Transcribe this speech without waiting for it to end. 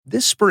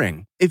This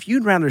spring, if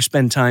you'd rather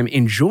spend time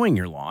enjoying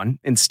your lawn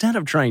instead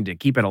of trying to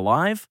keep it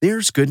alive,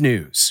 there's good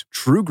news.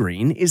 True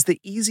Green is the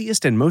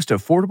easiest and most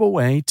affordable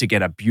way to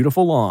get a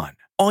beautiful lawn.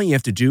 All you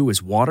have to do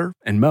is water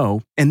and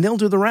mow, and they'll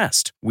do the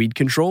rest. Weed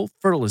control,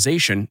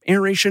 fertilization,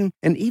 aeration,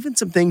 and even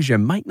some things you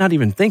might not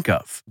even think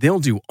of. They'll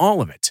do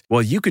all of it,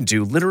 while you can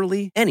do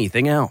literally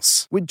anything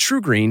else. With True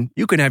Green,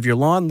 you can have your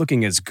lawn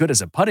looking as good as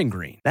a putting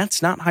green.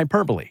 That's not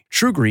hyperbole.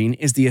 True Green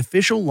is the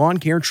official lawn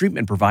care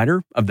treatment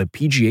provider of the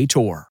PGA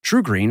Tour.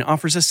 True Green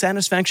offers a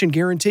satisfaction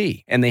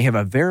guarantee, and they have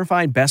a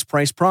verified best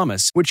price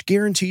promise, which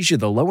guarantees you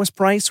the lowest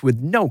price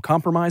with no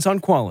compromise on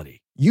quality.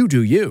 You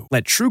do you.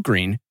 Let True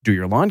Green do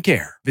your lawn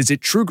care. Visit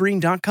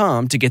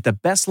truegreen.com to get the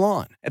best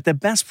lawn at the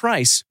best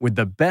price with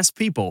the best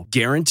people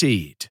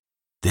guaranteed.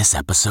 This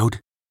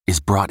episode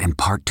is brought in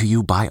part to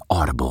you by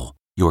Audible,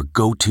 your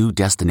go-to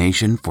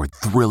destination for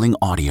thrilling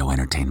audio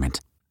entertainment.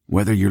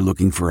 Whether you're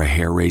looking for a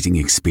hair-raising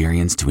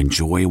experience to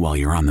enjoy while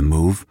you're on the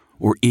move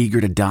or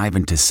eager to dive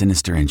into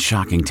sinister and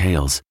shocking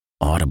tales,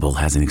 Audible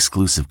has an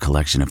exclusive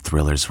collection of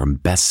thrillers from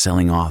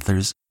best-selling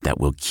authors that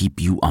will keep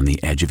you on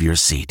the edge of your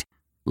seat.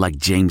 Like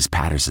James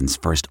Patterson's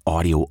first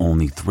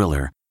audio-only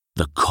thriller,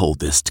 The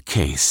Coldest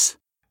Case.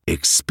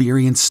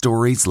 Experience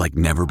stories like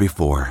never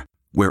before,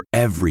 where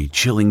every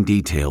chilling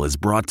detail is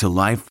brought to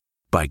life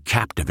by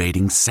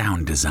captivating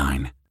sound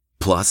design.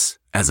 Plus,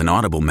 as an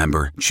Audible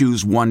member,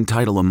 choose one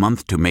title a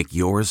month to make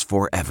yours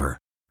forever.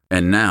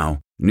 And now,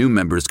 new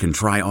members can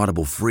try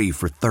Audible free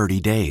for 30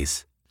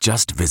 days.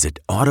 Just visit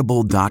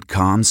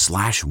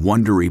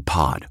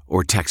audible.com/WonderyPod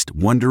or text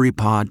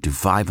WonderyPod to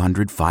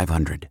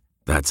 500-500.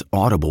 That's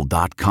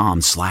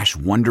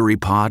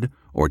audible.com/WonderyPod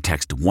or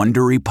text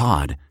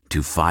WonderyPod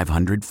to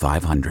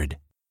 500-500.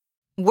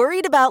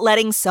 Worried about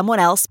letting someone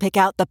else pick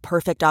out the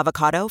perfect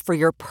avocado for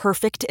your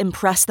perfect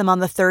impress them on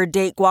the third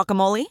date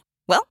guacamole?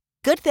 Well,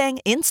 good thing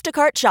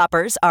Instacart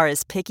shoppers are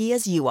as picky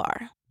as you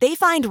are. They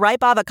find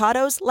ripe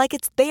avocados like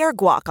it's their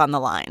guac on the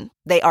line.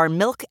 They are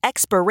milk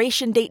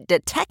expiration date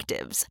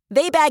detectives.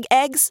 They bag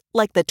eggs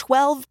like the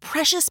 12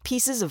 precious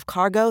pieces of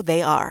cargo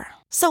they are.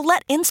 So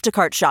let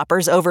Instacart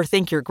shoppers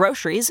overthink your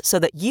groceries so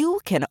that you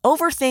can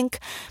overthink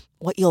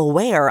what you'll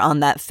wear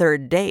on that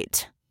third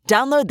date.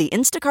 Download the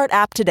Instacart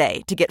app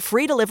today to get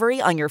free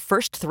delivery on your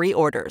first 3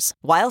 orders,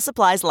 while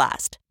supplies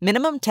last.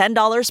 Minimum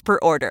 $10 per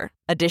order.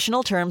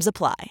 Additional terms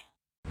apply.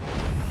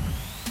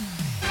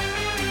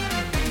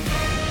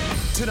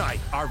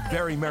 Tonight, our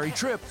very merry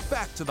trip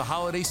back to the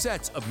holiday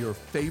sets of your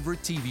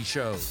favorite TV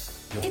shows.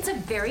 It's a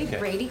very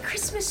Brady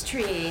Christmas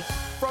tree.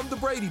 From the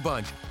Brady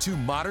Bunch to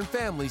Modern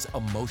Family's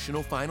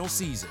emotional final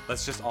season.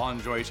 Let's just all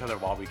enjoy each other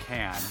while we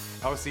can.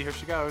 Oh, see, here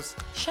she goes.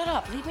 Shut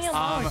up, leave me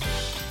alone.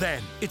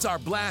 Then, it's our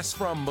blast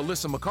from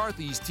Melissa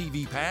McCarthy's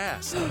TV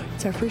past.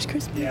 It's our first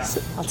Christmas. Yeah.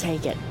 I'll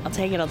take it.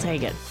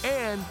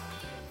 And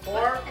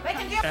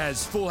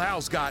as Full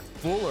House got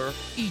fuller,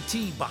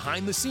 E.T.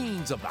 behind the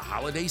scenes of the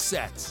holiday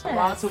sets.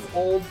 Lots of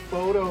old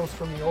photos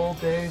from the old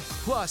days.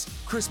 Plus,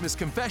 Christmas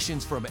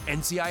confessions from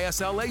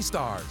NCIS LA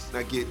stars.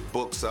 I get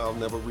books I'll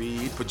never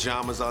read,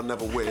 pajamas I'll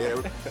never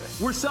wear.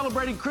 We're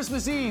celebrating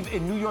Christmas Eve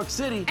in New York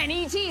City. And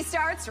E.T.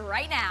 starts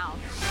right now.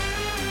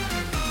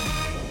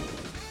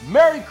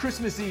 Merry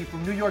Christmas Eve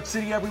from New York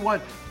City, everyone.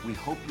 We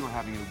hope you're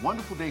having a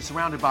wonderful day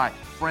surrounded by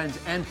friends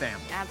and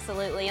family.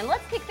 Absolutely. And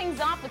let's kick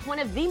things off with one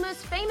of the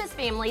most famous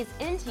families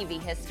in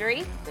TV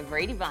history, the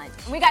Brady Bunch.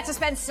 We got to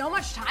spend so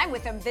much time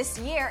with them this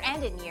year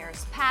and in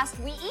years past.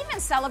 We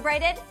even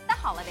celebrated the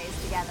holidays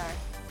together.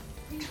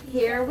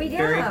 Here we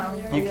go.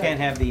 You can't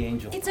have the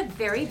angel. It's a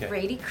very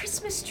Brady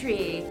Christmas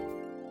tree.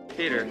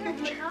 Peter.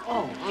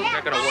 Oh,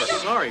 not gonna work.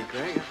 Sorry,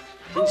 Greg.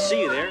 Didn't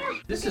see you there.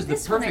 This is the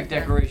This one perfect I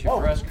found. decoration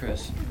for us,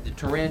 Chris. The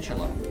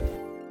tarantula.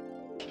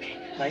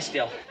 Nice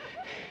deal.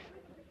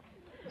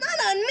 Not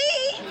on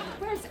me.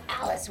 Where's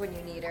Alice when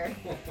you need her?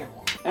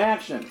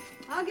 Action.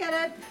 I'll get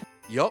it.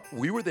 Yup,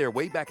 we were there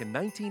way back in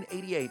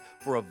 1988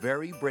 for a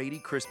very Brady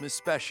Christmas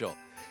special.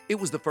 It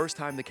was the first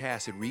time the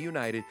cast had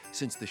reunited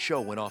since the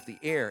show went off the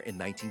air in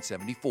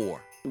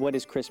 1974. What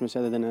is Christmas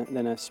other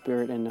than a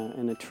spirit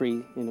and a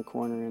tree in a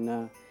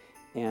corner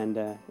and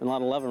a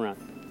lot of love around?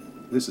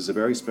 This is a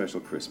very special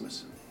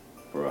Christmas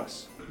for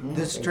us.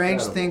 The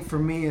strange thing for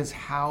me is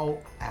how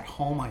at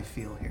home I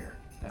feel here.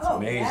 That's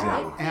amazing.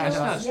 Yeah. And,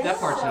 that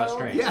part's not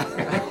strange. Yeah.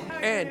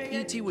 And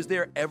E.T. was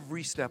there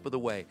every step of the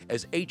way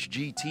as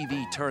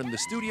HGTV turned the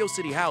Studio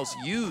City house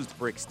used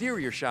for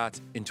exterior shots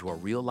into a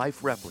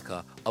real-life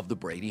replica of the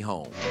Brady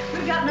home.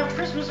 We've got enough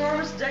Christmas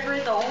ornaments to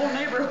decorate the whole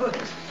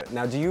neighborhood.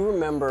 Now, do you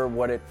remember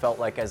what it felt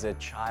like as a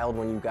child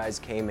when you guys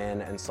came in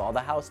and saw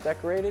the house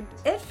decorated?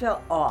 It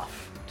felt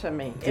off to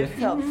me. It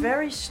felt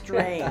very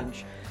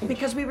strange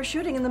because we were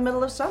shooting in the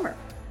middle of summer.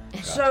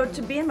 So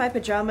to be in my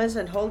pajamas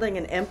and holding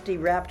an empty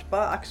wrapped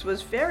box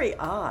was very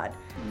odd.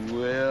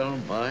 Well,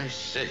 my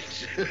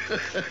sakes.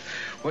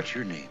 What's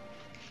your name?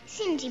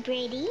 Cindy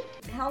Brady.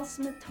 Hal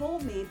Smith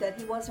told me that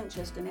he wasn't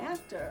just an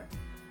actor,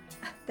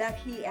 that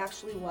he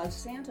actually was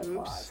Santa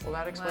Claus. Well,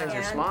 that explains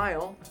your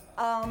smile.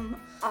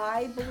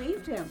 I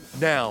believed him.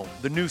 Now,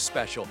 the new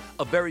special,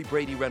 a Very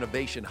Brady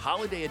renovation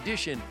holiday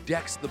edition,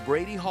 decks the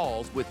Brady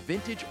halls with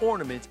vintage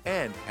ornaments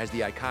and has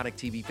the iconic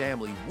TV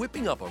family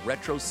whipping up a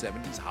retro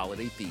 70s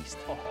holiday feast.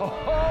 Ho,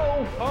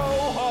 ho,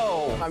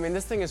 ho! I mean,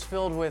 this thing is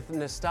filled with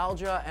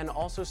nostalgia and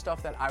also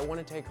stuff that I want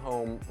to take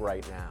home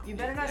right now. You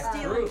better not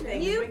steal anything.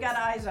 We got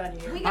eyes on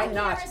you. We got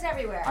cameras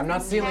everywhere. I'm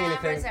not stealing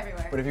anything.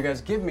 Everywhere. But if you guys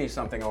give me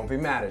something, I won't be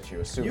mad at you.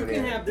 A souvenir. You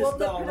can have this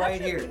doll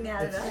right here.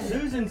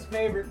 Susan's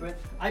favorite, but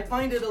I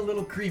find it a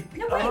little creepy.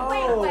 No,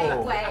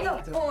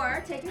 wait.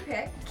 Or take your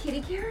pick,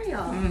 kitty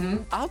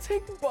carry-on. I'll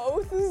take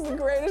both. This is the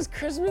greatest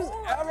Christmas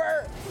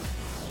ever.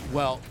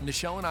 Well,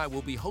 Nichelle and I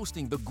will be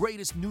hosting the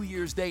greatest New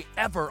Year's Day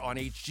ever on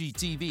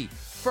HGTV.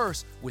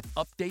 First, with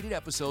updated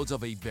episodes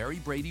of A Very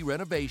Brady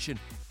renovation,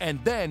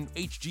 and then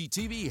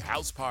HGTV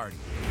House Party.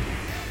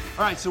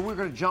 All right, so we're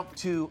going to jump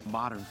to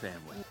Modern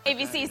Family.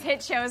 ABC's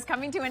hit show is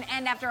coming to an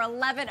end after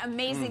 11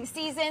 amazing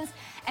seasons,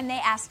 and they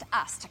asked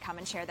us to come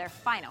and share their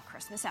final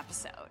Christmas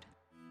episode.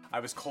 I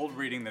was cold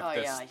reading this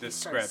started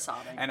script,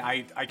 sobbing. and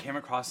I came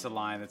across the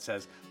line that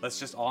says, let's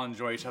just all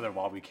enjoy each other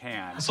while we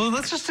can. So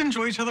let's just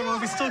enjoy each other while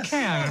we still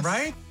can,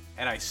 right?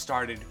 And I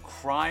started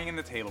crying in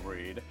the table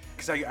read,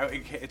 because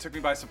it took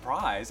me by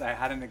surprise. I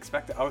hadn't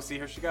expected, oh, see,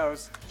 here she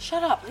goes.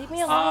 Shut up, leave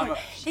me alone.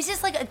 This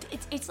is like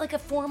it's like a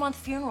 4-month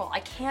funeral.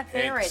 I can't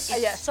bear it.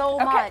 It's so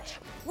much.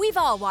 We've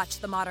all watched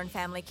the Modern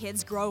Family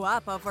kids grow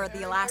up over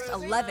the last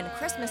 11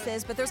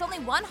 Christmases, but there's only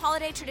one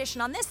holiday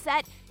tradition on this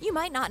set you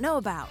might not know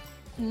about.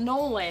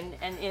 Nolan,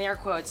 and in air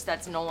quotes,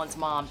 that's Nolan's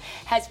mom,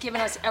 has given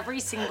us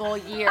every single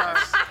year,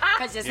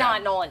 because it's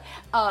not Nolan,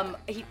 a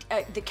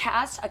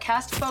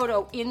cast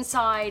photo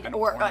inside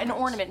or an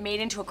ornament made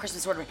into a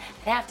Christmas ornament.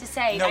 I have to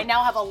say, I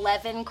now have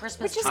 11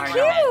 Christmas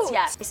ornaments.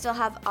 Yes. I still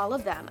have all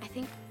of them.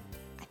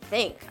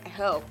 I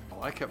hope.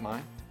 Oh, I kept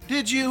mine.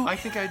 Did you? I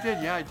think I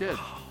did. Yeah, I did.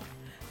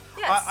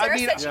 Yeah, Sarah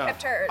said she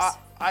kept hers.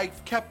 I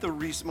kept the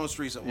most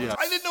recent ones. Yeah.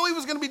 I didn't know he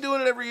was going to be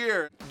doing it every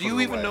year. Do you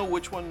even know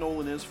which one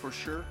Nolan is for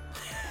sure?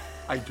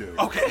 I do.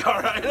 Okay, all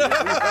right.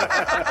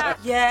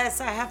 Yes,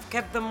 I have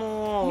kept them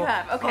all. You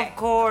have, okay. Of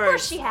course. Of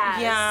course she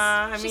has.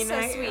 Yeah, I She's mean,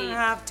 so sweet. I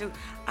have to.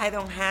 I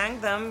don't hang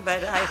them,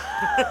 but I.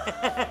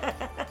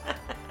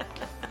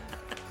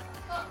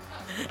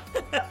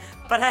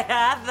 But I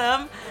have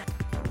them.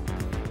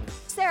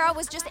 Sarah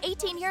was just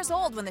 18 years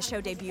old when the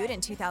show debuted in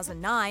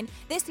 2009.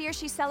 This year,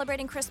 she's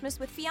celebrating Christmas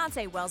with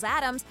fiance Wells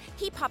Adams.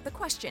 He popped the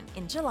question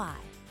in July.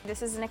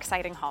 This is an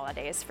exciting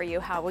holidays for you.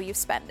 How will you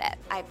spend it?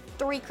 I have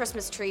 3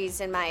 Christmas trees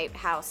in my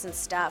house and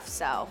stuff,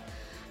 so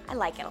I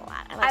like it a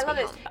lot. I love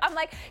it. I'm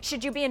like,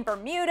 should you be in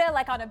Bermuda,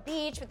 like on a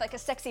beach with like a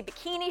sexy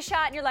bikini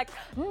shot? And you're like,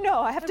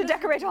 no, I have to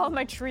decorate all of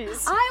my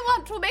trees. I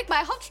want to make my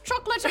hot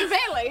chocolate and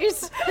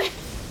Baileys.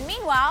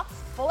 Meanwhile,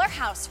 Fuller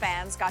House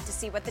fans got to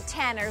see what the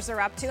Tanners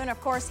are up to, and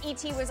of course,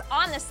 E.T. was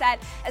on the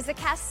set as the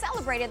cast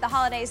celebrated the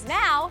holidays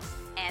now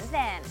and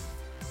then.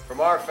 From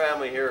our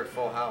family here at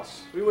Full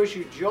House, we wish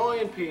you joy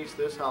and peace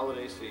this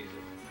holiday season.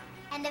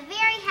 And a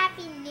very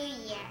happy New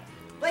Year.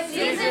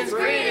 Season's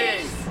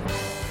greetings.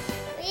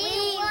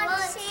 We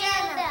want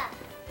Santa.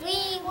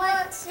 We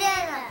want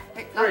Santa.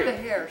 Hey, not the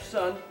hair,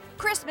 son.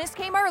 Christmas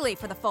came early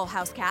for the Full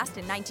House cast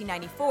in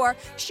 1994,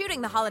 shooting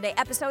the holiday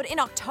episode in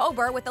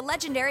October with the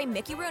legendary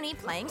Mickey Rooney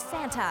playing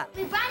Santa.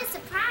 We brought a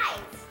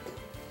surprise.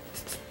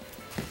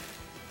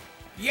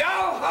 Yo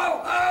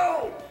ho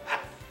ho!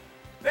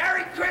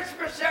 Merry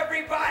Christmas,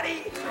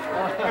 everybody!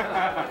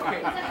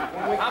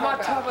 I'm on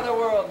top of the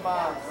world,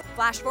 Mom.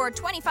 Flash forward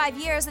 25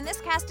 years, and this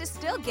cast is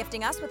still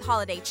gifting us with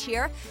holiday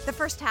cheer. The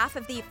first half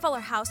of the Fuller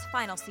House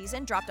final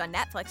season dropped on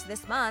Netflix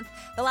this month.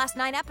 The last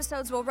 9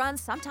 episodes will run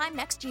sometime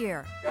next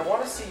year. I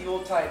want to see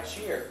Yuletide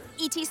cheer.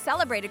 E.T.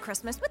 celebrated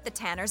Christmas with the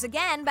Tanners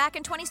again back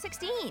in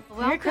 2016.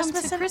 Welcome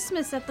to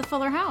Christmas at the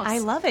Fuller House. I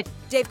love it.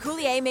 Dave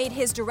Coulier made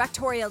his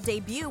directorial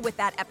debut with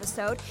that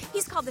episode.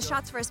 He's called the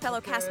shots for his fellow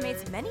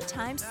castmates many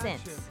times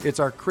since. It's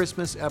our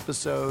Christmas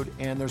episode,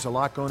 and there's a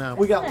lot going on.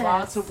 We got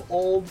lots of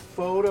old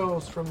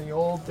photos from the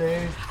old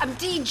days. I'm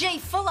DJ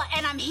Fuller,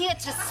 and I'm here to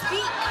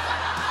speak.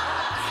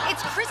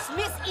 It's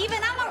Christmas Eve,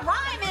 and I'm a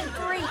rhyming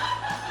freak.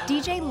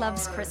 DJ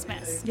loves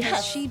Christmas.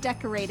 Yes. She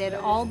decorated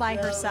all by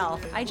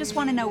herself. I just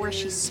want to know where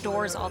she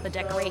stores all the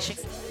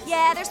decorations.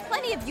 Yeah, there's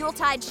plenty of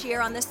Yuletide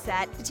cheer on the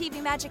set. The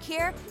TV magic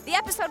here, the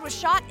episode was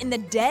shot in the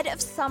dead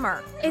of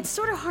summer. It's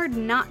sort of hard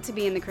not to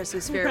be in the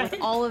Christmas spirit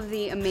with all of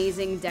the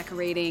amazing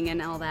decorating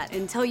and all that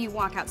until you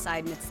walk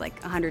outside and it's like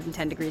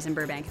 110 degrees in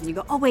Burbank and you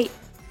go, oh wait.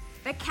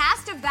 The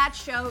cast of that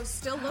show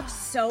still looks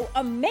so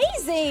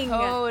amazing.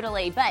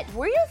 Totally, but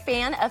were you a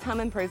fan of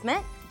Home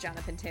Improvement?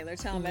 Jonathan Taylor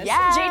Thomas.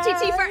 Yes.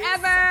 JTT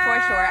forever. For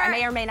sure. I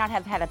may or may not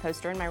have had a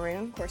poster in my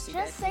room. Of course you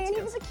Just did. saying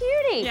he was a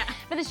cutie. Yeah.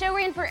 But the show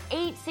ran for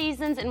 8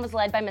 seasons and was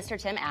led by Mr.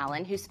 Tim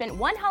Allen, who spent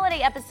one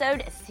holiday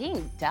episode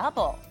seeing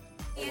double.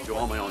 Do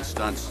all my own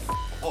stunts.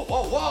 Whoa,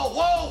 whoa, whoa,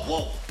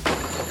 whoa,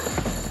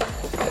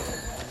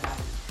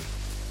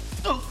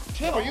 whoa!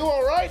 Tim, are you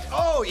all right?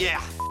 Oh,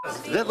 yeah.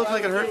 Did that look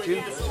like it hurt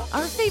you?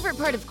 Our favorite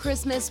part of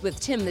Christmas with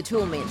Tim the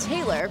Toolman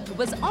Taylor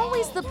was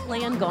always the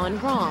plan gone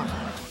wrong.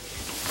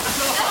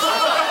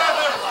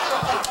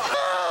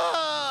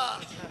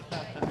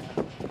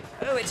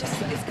 Oh, it's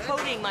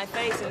coating my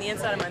face and the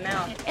inside of my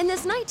mouth. And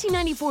this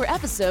 1994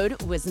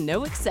 episode was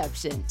no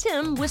exception.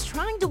 Tim was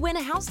trying to win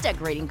a house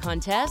decorating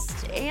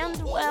contest,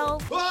 and, well...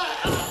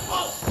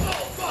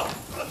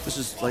 This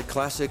is like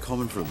classic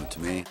home improvement to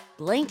me.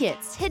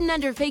 Blankets hidden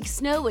under fake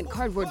snow and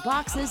cardboard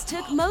boxes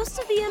took most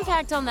of the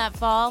impact on that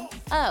fall.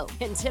 Oh,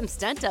 and Tim's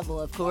stunt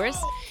double, of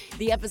course.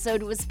 The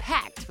episode was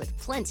packed with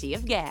plenty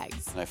of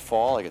gags. When I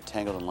fall, I get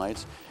tangled in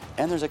lights,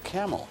 and there's a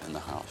camel in the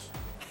house.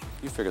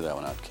 You figure that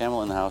one out.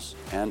 Camel in the house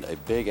and a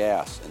big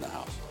ass in the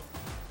house.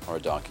 Or a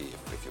donkey,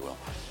 if you will.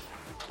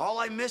 All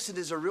I'm missing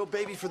is a real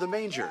baby for the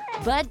manger.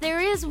 But there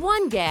is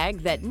one gag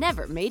that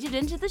never made it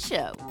into the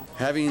show.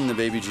 Having the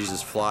baby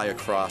Jesus fly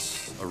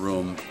across a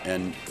room,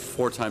 and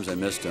 4 times I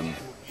missed him,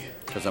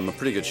 because I'm a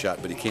pretty good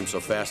shot, but he came so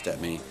fast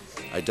at me,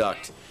 I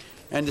ducked.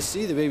 And to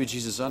see the baby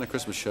Jesus on a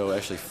Christmas show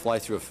actually fly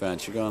through a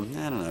fence, you're going,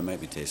 I don't know, it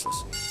might be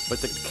tasteless. But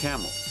the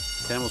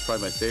camel's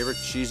probably my favorite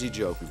cheesy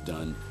joke we've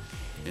done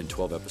in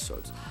 12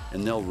 episodes.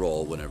 And they'll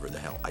roll whenever the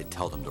hell I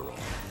tell them to roll.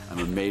 I'm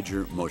a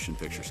major motion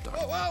picture star.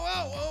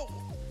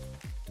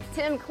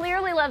 Tim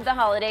clearly loved the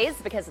holidays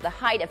because of the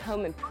height of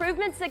home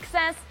improvement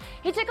success.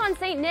 He took on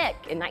St. Nick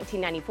in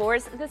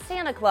 1994's The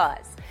Santa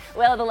Claus.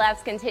 Well, the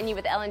laughs continue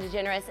with Ellen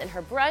DeGeneres and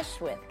her brush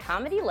with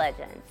comedy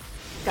legends.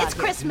 It's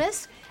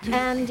Christmas,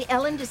 and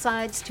Ellen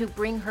decides to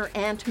bring her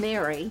Aunt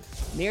Mary.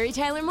 Mary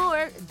Tyler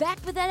Moore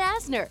back with Ed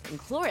Asner and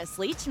Cloris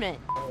Leachman.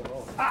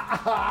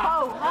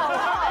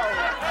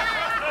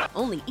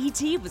 Only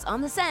E.T. was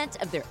on the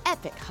set of their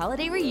epic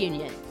holiday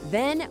reunion.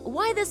 Then,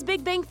 why this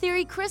Big Bang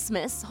Theory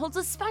Christmas holds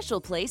a special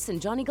place in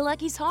Johnny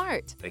Galecki's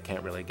heart. They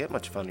can't really get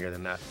much funnier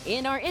than that.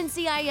 In our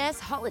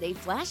NCIS holiday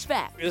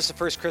flashback. This is the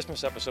first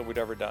Christmas episode we'd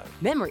ever done.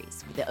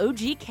 Memories with the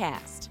OG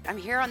cast. I'm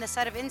here on the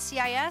set of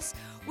NCIS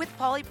with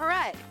Pauly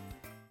Perret.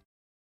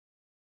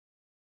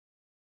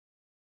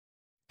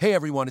 Hey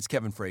everyone, it's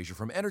Kevin Frazier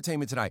from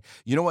Entertainment Tonight.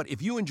 You know what?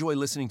 If you enjoy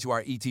listening to our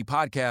ET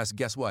podcast,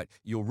 guess what?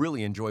 You'll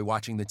really enjoy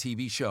watching the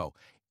TV show.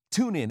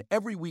 Tune in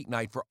every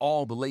weeknight for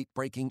all the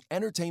late-breaking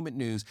entertainment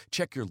news.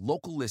 Check your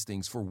local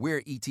listings for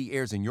where ET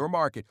airs in your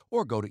market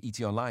or go to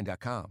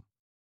etonline.com.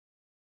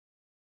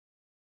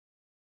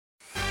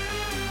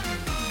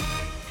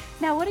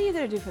 Now, what are you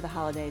going to do for the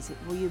holidays?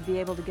 Will you be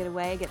able to get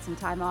away, get some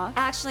time off?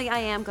 Actually, I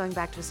am going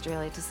back to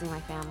Australia to see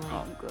my family.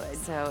 Oh, good.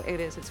 So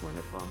it's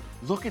wonderful.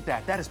 Look at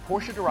that. That is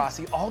Portia de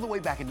Rossi all the way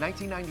back in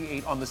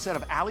 1998 on the set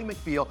of Ally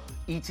McBeal.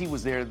 E.T.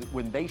 was there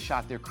when they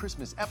shot their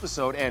Christmas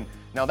episode, and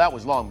now that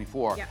was long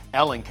before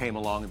Ellen came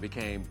along and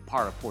became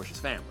part of Portia's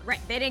family.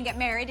 Right, they didn't get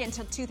married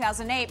until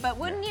 2008, but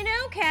wouldn't you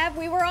know, Kev,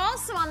 we were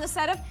also on the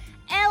set of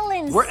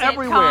Ellen's We're sitcom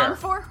everywhere.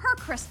 for her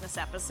Christmas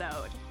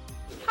episode.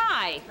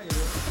 Hi.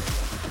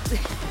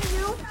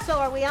 So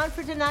are we on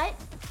for tonight?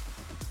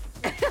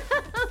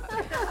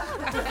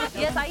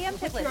 Yes, I am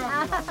ticklish.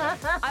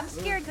 I'm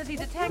scared because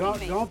he's attacking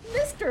me.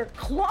 Mr.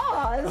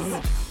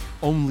 Claus!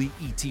 Only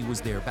E.T.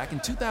 was there back in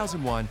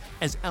 2001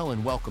 as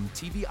Ellen welcomed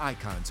TV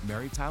icons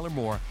Mary Tyler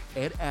Moore,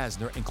 Ed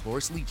Asner, and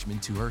Cloris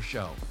Leachman to her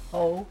show.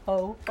 Ho,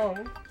 ho, ho.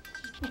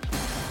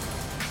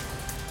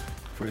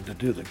 Afraid to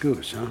do the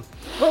goose, huh?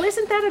 Well,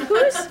 isn't that a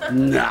goose?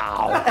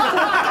 No.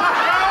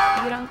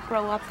 You don't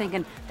grow up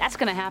thinking, that's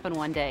going to happen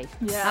one day.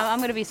 Yeah. I'm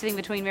going to be sitting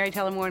between Mary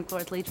Tyler Moore and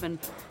Cloris Leachman.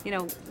 You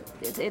know,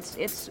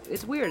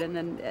 it's weird. And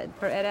then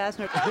for Ed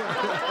Asner,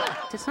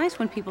 it's nice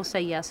when people say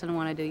yes and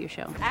want to do your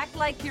show. Act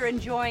like you're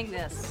enjoying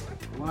this.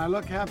 When I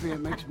look happy, it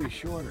makes me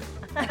shorter.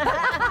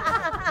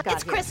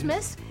 It's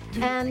Christmas,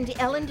 and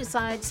Ellen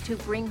decides to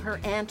bring her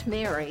Aunt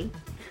Mary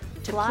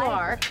to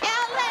Clark.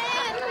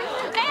 Ellen!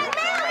 Aunt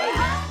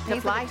Mary! To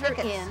fly her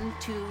in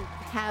to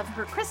have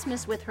her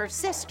Christmas with her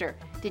sister.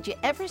 Did you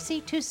ever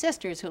see two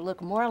sisters who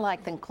look more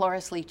alike than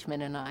Cloris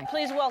Leachman and I?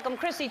 Please welcome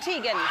Chrissy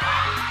Teigen.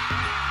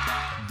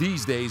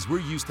 These days,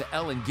 we're used to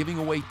Ellen giving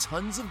away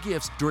tons of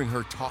gifts during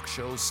her talk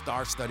show's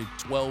star-studded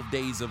 12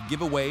 days of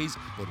giveaways.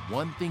 But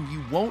one thing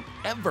you won't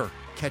ever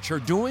catch her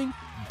doing,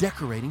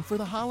 decorating for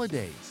the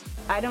holidays.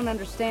 I don't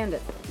understand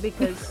it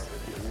because,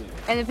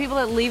 and the people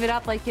that leave it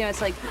up like, you know,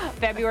 it's like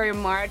February or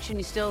March and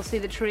you still see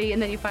the tree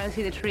and then you finally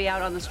see the tree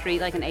out on the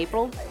street like in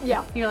April.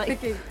 Yeah. You're like,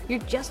 you're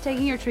just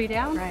taking your tree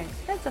down? Right.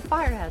 That's a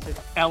fire hazard.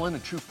 Ellen, a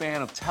true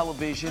fan of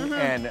television,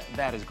 and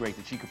that is great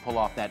that she could pull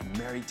off that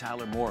Mary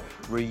Tyler Moore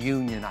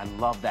reunion. I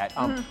love that.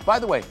 By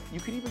the way, you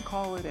could even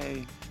call it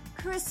a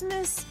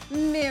Christmas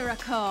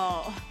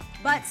miracle.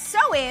 But so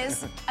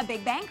is a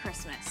Big Bang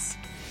Christmas.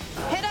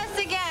 Hit us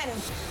again.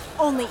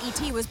 Only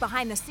E.T. was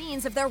behind the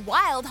scenes of their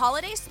wild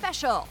holiday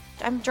special.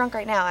 I'm drunk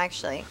right now,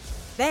 actually.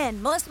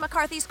 Then Melissa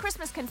McCarthy's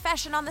Christmas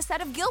confession on the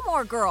set of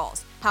Gilmore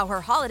Girls. How her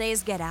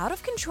holidays get out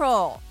of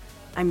control.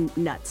 I'm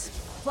nuts.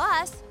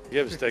 Plus,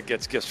 Gibbs that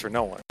gets gifts for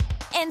no one.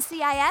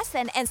 NCIS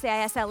and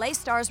NCIS LA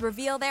stars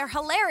reveal their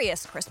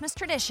hilarious Christmas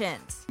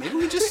traditions. Maybe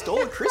we just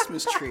stole a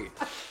Christmas tree.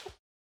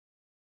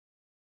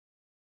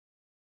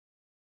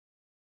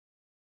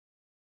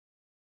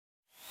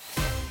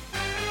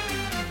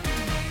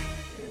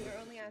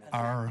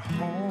 Our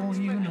whole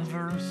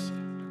universe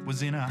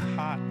was in a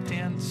hot,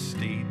 dense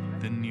state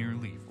that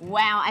nearly...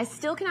 Wow, I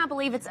still cannot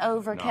believe it's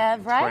over,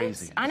 Kev, right?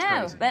 Crazy. I It's know,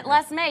 crazy. but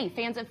last May,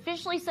 fans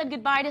officially said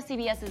goodbye to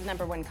CBS's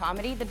 #1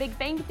 comedy, The Big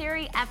Bang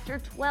Theory, after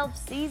 12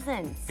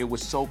 seasons. It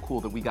was so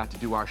cool that we got to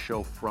do our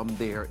show from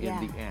there in Yeah.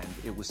 the end.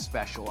 It was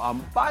special.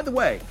 By the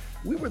way,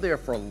 we were there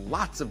for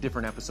lots of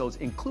different episodes,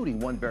 including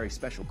one very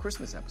special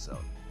Christmas episode.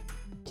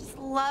 Just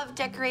love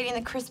decorating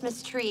the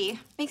Christmas tree.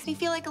 Makes me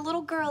feel like a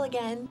little girl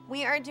again.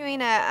 We are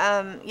doing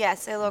a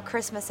little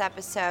Christmas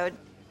episode.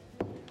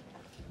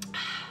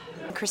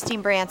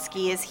 Christine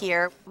Baranski is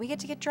here. We get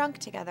to get drunk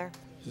together.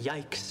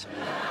 Yikes.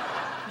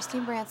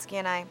 Christine Baranski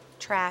and I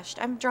trashed.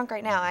 I'm drunk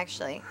right now,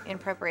 actually, in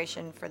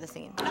preparation for the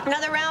scene.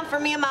 Another round for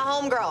me and my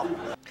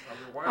homegirl.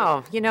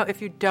 Oh, you know,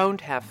 if you don't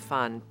have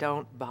fun,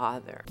 don't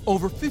bother.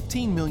 Over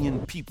 15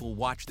 million people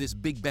watched this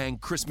Big Bang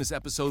Christmas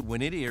episode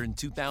when it aired in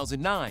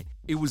 2009.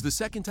 It was the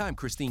second time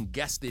Christine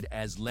guested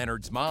as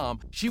Leonard's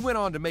mom. She went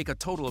on to make a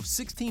total of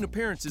 16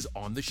 appearances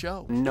on the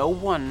show. No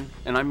one,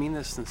 and I mean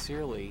this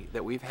sincerely,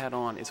 that we've had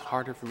on is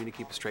harder for me to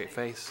keep a straight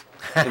face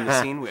in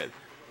the scene with.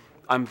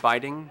 I'm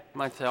biting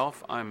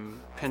myself,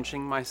 I'm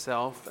pinching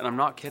myself, and I'm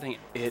not kidding.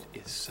 It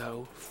is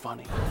so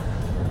funny.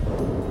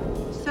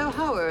 So,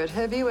 Howard,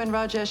 have you and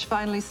Rajesh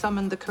finally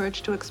summoned the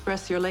courage to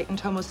express your latent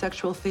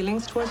homosexual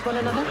feelings towards one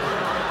another?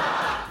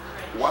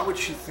 Why would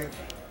she think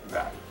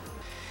that?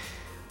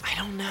 I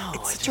don't know.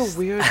 It's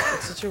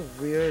such a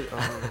weird.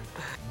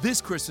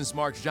 This Christmas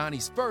marks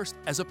Johnny's first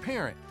as a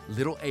parent.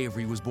 Little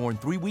Avery was born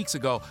 3 weeks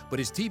ago, but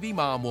his TV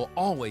mom will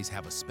always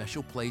have a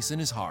special place in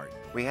his heart.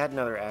 We had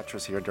another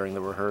actress here during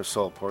the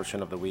rehearsal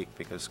portion of the week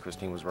because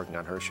Christine was working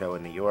on her show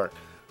in New York,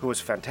 who was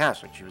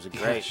fantastic. She was a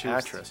great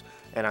actress.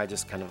 And I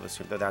just kind of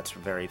assumed that that's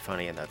very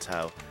funny, and that's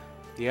how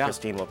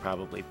Christine will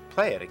probably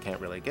play it. It can't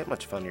really get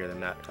much funnier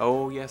than that.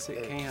 Oh, yes,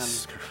 it can.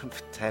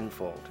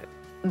 Tenfold.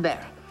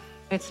 There.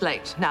 It's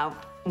late. Now,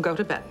 go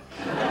to bed.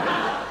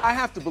 I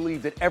have to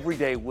believe that every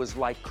day was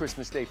like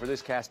Christmas Day for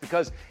this cast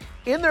because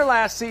in their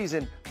last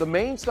season, the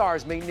main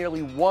stars made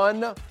nearly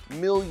 $1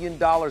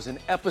 million an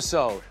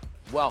episode.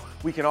 Well,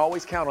 we can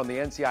always count on the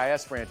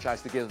NCIS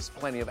franchise to give us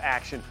plenty of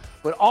action,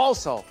 but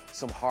also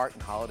some heart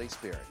and holiday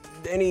spirit.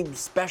 Any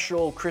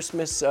special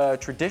Christmas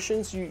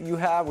traditions you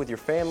have with your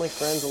family,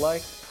 friends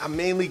alike? I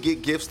mainly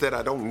get gifts that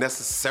I don't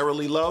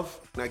necessarily love.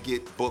 I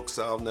get books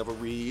I'll never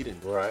read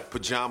and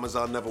pajamas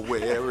I'll never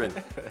wear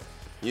and,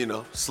 you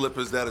know,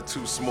 slippers that are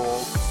too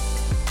small.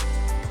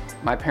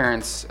 My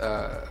parents,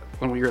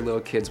 when we were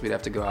little kids, we'd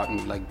have to go out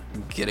and like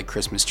get a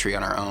Christmas tree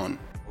on our own.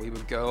 We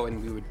would go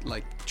and we would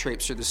like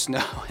traipse through the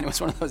snow, and it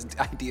was one of those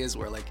ideas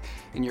where like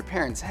in your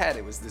parents' head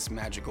it was this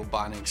magical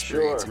bonding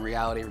experience. In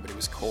reality, everybody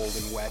was cold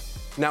and wet.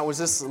 Now, was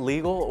this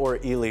legal or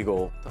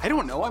illegal? I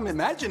don't know, I'm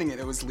imagining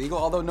it was legal,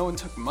 although no one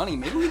took money.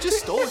 Maybe we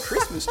just stole a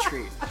Christmas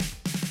tree.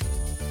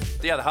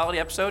 Yeah, the holiday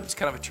episode is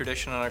kind of a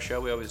tradition on our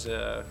show. We always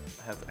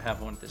have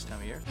one at this time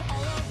of year.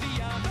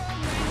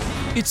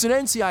 It's an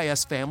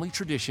NCIS family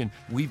tradition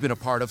we've been a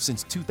part of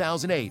since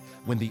 2008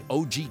 when the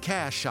OG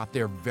cast shot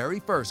their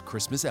very first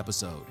Christmas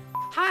episode.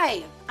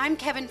 Hi, I'm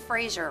Kevin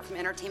Frazier from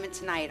Entertainment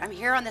Tonight. I'm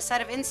here on the set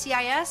of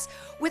NCIS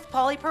with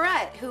Paulie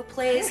Perrette, who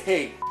plays...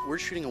 Hey, we're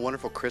shooting a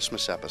wonderful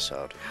Christmas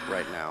episode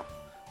right now,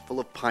 full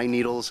of pine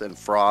needles and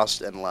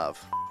frost and love.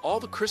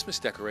 All the Christmas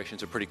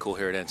decorations are pretty cool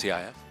here at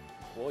NCIS.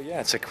 Well, yeah,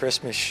 it's a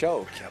Christmas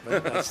show,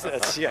 Kevin.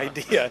 That's the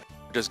idea.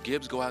 Does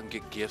Gibbs go out and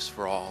get gifts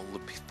for all the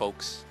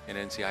folks in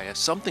NCIS?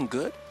 Something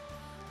good?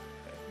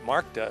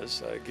 Mark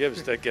does.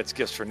 Gibbs that gets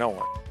gifts for no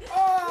one.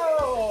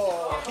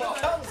 Oh! He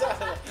comes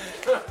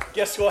out.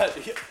 Guess what?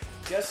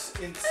 Guess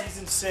in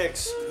season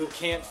 6 who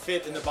can't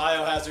fit in the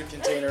biohazard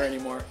container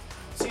anymore.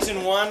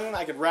 Season 1,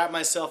 I could wrap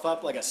myself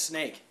up like a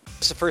snake.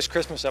 It's the first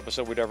Christmas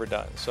episode we'd ever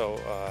done, so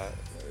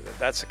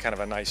that's kind of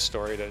a nice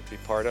story to be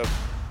part of.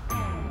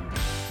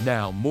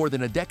 Now, more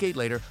than a decade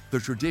later, the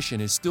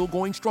tradition is still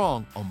going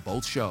strong on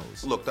both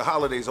shows. Look, the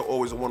holidays are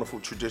always a wonderful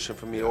tradition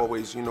for me.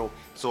 Always, you know,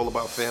 it's all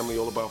about family,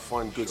 all about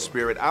fun, good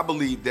spirit. I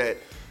believe that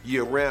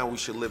year-round we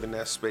should live in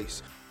that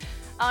space.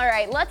 All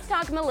right, let's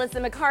talk Melissa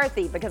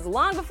McCarthy, because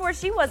long before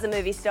she was a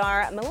movie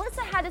star,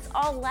 Melissa had us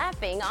all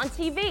laughing on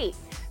TV.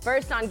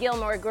 First on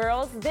Gilmore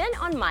Girls, then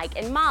on Mike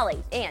and Molly,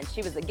 and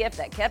she was a gift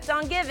that kept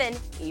on giving,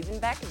 even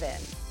back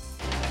then.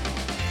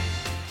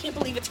 Can't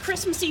believe it's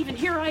Christmas Eve and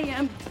here I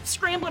am,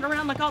 scrambling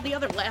around like all the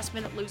other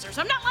last-minute losers.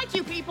 I'm not like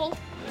you people.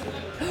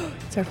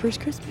 It's our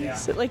first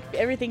Christmas. Yeah. Like,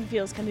 everything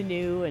feels kind of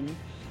new, and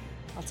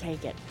I'll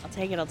take it. I'll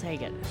take it. I'll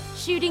take it.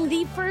 Shooting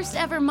the first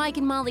ever Mike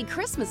and Molly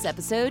Christmas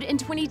episode in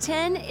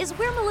 2010 is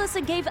where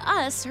Melissa gave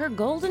us her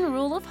golden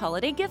rule of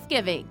holiday gift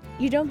giving.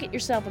 You don't get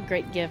yourself a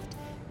great gift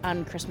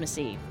on Christmas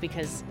Eve,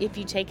 because if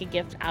you take a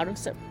gift out of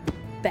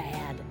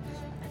bad.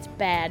 That's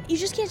bad. You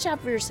just can't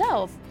shop for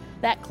yourself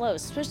that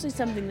close, especially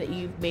something that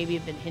you maybe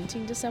have been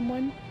hinting to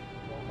someone.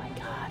 Oh my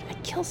God,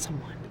 I'd kill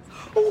someone.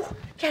 Oh,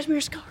 cashmere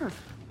scarf.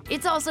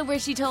 It's also where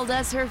she told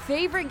us her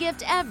favorite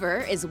gift ever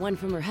is one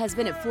from her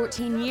husband of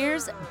 14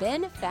 years,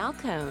 Ben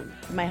Falcone.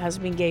 My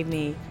husband gave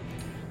me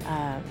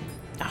a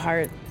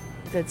heart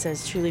that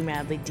says truly,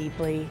 madly,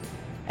 deeply,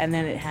 And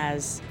then it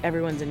has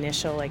everyone's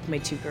initial, like my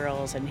 2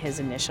 girls and his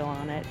initial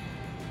on it.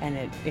 And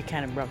it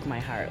kind of broke my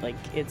heart. Like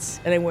and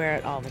I wear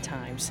it all the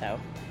time, so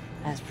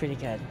that's pretty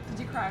good. Did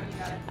you cry when you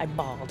got it? I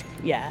bawled,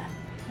 yeah.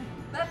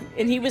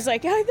 And he was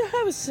like,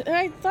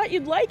 I thought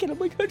you'd like it. I'm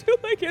like, I do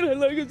like it. I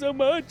like it so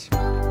much.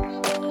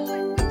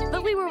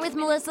 But we were with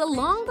Melissa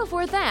long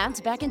before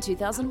that, back in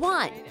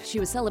 2001.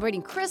 She was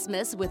celebrating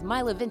Christmas with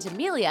Mila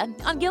Ventimiglia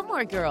on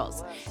Gilmore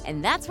Girls.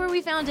 And that's where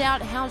we found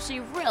out how she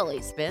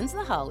really spends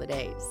the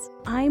holidays.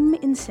 I'm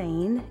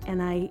insane,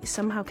 and I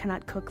somehow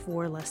cannot cook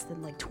for less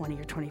than like 20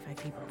 or 25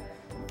 people.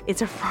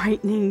 It's a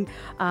frightening,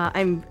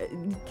 I'm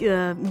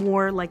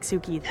more like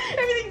Suki.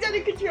 Everything's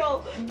under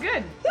control.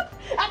 Good.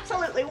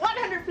 Absolutely,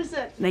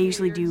 100%. And I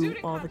usually do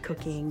all the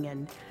cooking,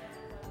 and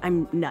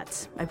I'm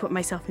nuts. I put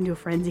myself into a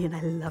frenzy, and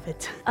I love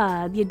it.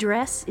 The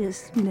address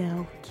is,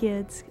 no,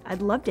 kids,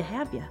 I'd love to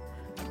have you,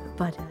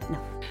 but no.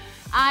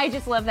 I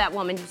just love that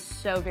woman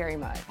so very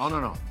much. Oh,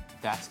 no.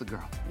 That's the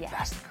girl. Yeah.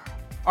 That's the girl.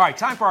 All right,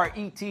 time for our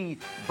ET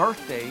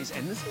birthdays,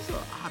 and this is an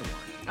odd one.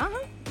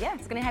 Yeah,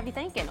 it's gonna have you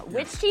thinking.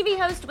 Which TV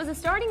host was a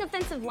starting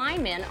offensive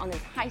lineman on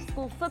his high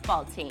school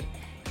football team?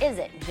 Is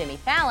it Jimmy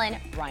Fallon,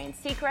 Ryan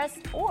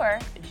Seacrest, or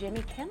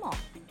Jimmy Kimmel?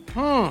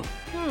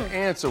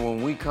 Answer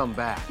when we come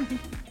back.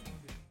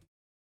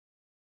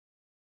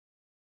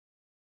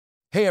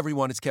 Hey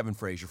everyone, it's Kevin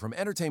Frazier from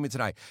Entertainment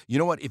Tonight. You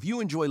know what? If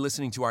you enjoy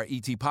listening to our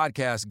ET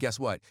podcast, guess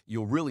what?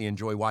 You'll really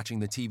enjoy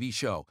watching the TV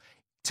show.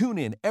 Tune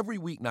in every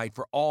weeknight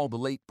for all the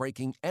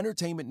late-breaking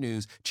entertainment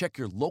news. Check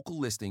your local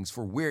listings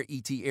for where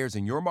ET airs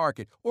in your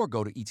market or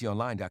go to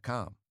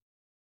etonline.com.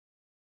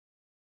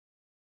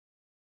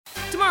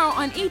 Tomorrow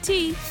on ET.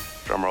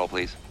 Drum roll,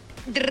 please.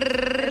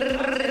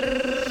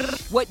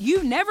 What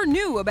you never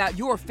knew about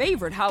your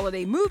favorite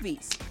holiday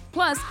movies.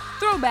 Plus,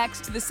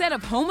 throwbacks to the set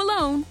of Home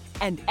Alone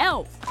and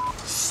Elf.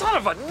 Son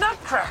of a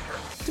nutcracker!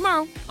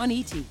 Tomorrow on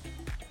ET.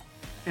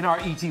 In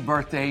our ET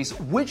birthdays,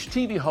 which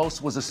TV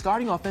host was a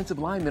starting offensive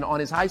lineman on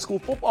his high school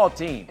football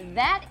team?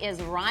 That is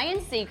Ryan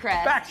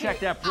Seacrest. Fact check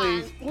that,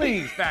 please.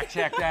 Please fact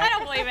check that. I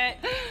don't believe it.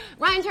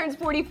 Ryan turns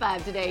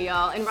 45 today,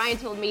 y'all, and Ryan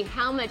told me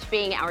how much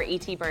being our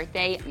ET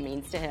birthday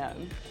means to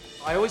him.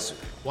 I always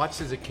watched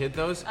as a kid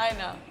those. I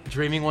know.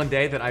 Dreaming one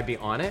day that I'd be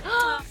on it.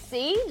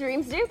 See,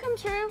 dreams do come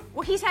true.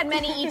 Well, he's had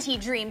many ET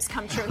dreams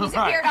come true. He's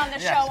Right. appeared on the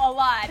Yes. show a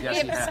lot. Yes, we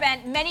have he has.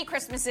 spent many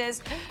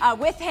Christmases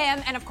with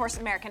him and, of course,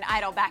 American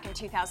Idol back in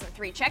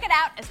 2003. Check it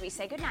out as we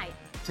say goodnight.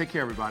 Take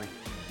care, everybody.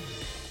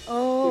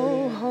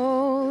 Oh,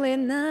 holy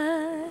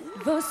night,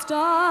 the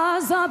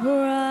stars are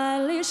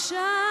brightly shining.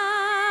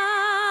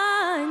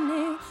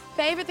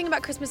 Favorite thing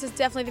about Christmas is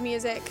definitely the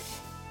music.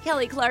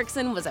 Kelly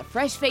Clarkson was a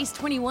fresh-faced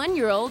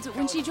 21-year-old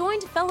when she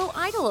joined fellow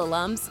Idol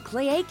alums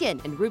Clay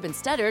Aiken and Ruben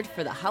Studdard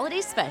for the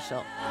holiday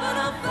special.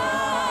 How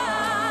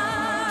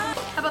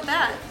about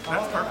that?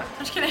 That's perfect. I'm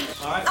just kidding.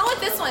 All right. I want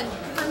this one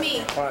for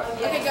me. All right.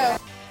 Okay, go.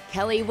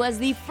 Kelly was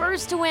the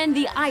first to win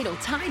the Idol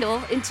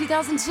title in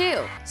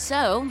 2002.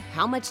 So,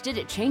 how much did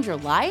it change your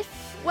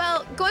life?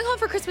 Well, going home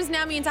for Christmas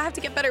now means I have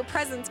to get better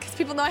presents because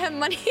people know I have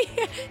money.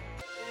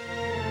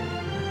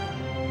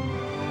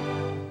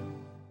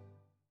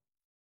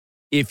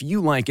 If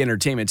you like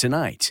Entertainment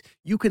Tonight,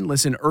 you can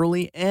listen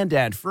early and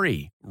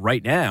ad-free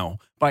right now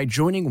by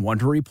joining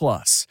Wondery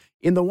Plus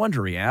in the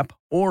Wondery app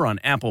or on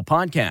Apple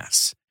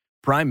Podcasts.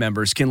 Prime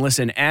members can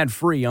listen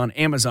ad-free on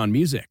Amazon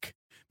Music.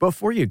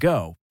 Before you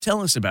go,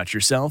 tell us about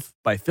yourself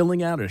by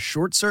filling out a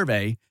short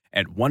survey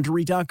at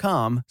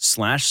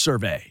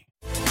Wondery.com/survey.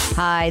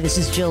 Hi, this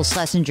is Jill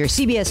Schlesinger,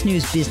 CBS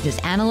News business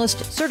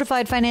analyst,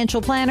 certified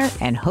financial planner,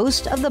 and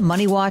host of the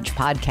Money Watch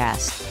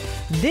podcast.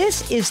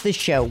 This is the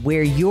show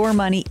where your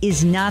money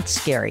is not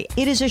scary.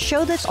 It is a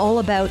show that's all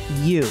about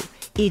you.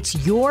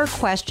 It's your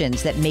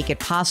questions that make it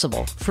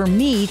possible for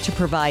me to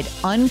provide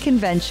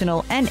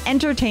unconventional and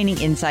entertaining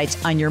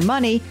insights on your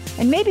money,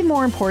 and maybe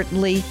more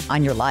importantly,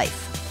 on your life.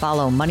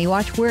 Follow Money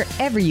Watch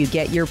wherever you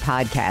get your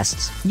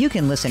podcasts. You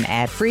can listen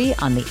ad-free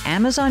on the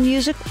Amazon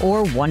Music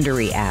or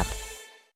Wondery app.